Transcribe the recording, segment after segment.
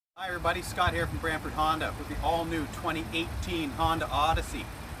Hi everybody, Scott here from Brantford Honda with the all-new 2018 Honda Odyssey.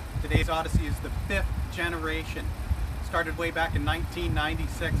 Today's Odyssey is the 5th generation. Started way back in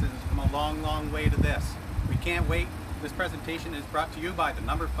 1996 and has come a long, long way to this. We can't wait. This presentation is brought to you by the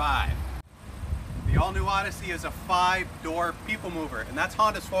number 5. The all-new Odyssey is a 5-door people mover, and that's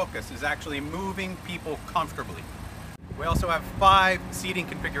Honda's focus, is actually moving people comfortably. We also have 5 seating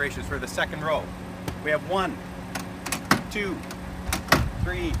configurations for the second row. We have 1, 2,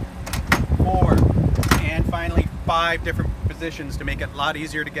 3, 4, and finally 5 different positions to make it a lot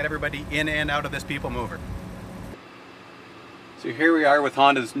easier to get everybody in and out of this people mover. So here we are with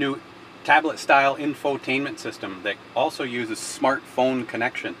Honda's new tablet style infotainment system that also uses smartphone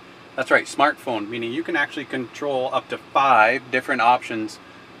connection. That's right, smartphone, meaning you can actually control up to 5 different options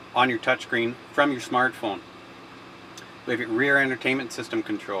on your touchscreen from your smartphone. We have your rear entertainment system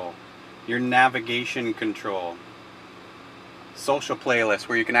control, your navigation control, social playlist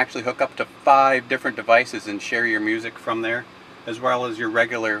where you can actually hook up to 5 different devices and share your music from there, as well as your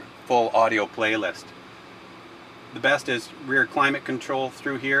regular full audio playlist. The best is rear climate control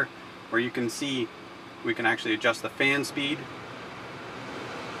through here, where you can see we can actually adjust the fan speed.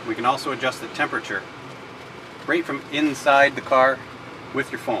 We can also adjust the temperature right from inside the car with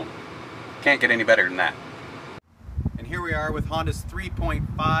your phone. Can't get any better than that. And here we are with Honda's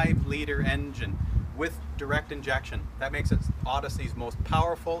 3.5 liter engine with direct injection. That makes it Odyssey's most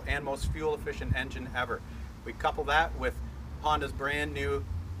powerful and most fuel efficient engine ever. We couple that with Honda's brand new,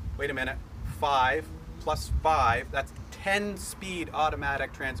 5 plus 5, that's 10-speed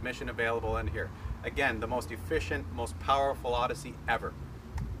automatic transmission available in here. Again, the most efficient, most powerful Odyssey ever.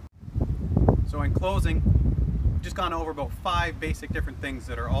 So in closing, we've just gone over about 5 basic different things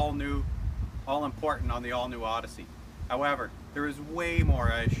that are all new, all important on the all-new Odyssey. However, there is way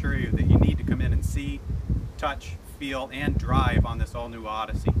more, I assure you, that you need to come in and see, touch, feel, and drive on this all-new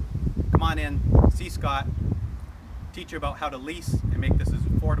Odyssey. Come on in, see Scott, teach you about how to lease and make this as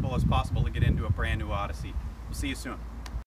affordable as possible to get into a brand new Odyssey. We'll see you soon.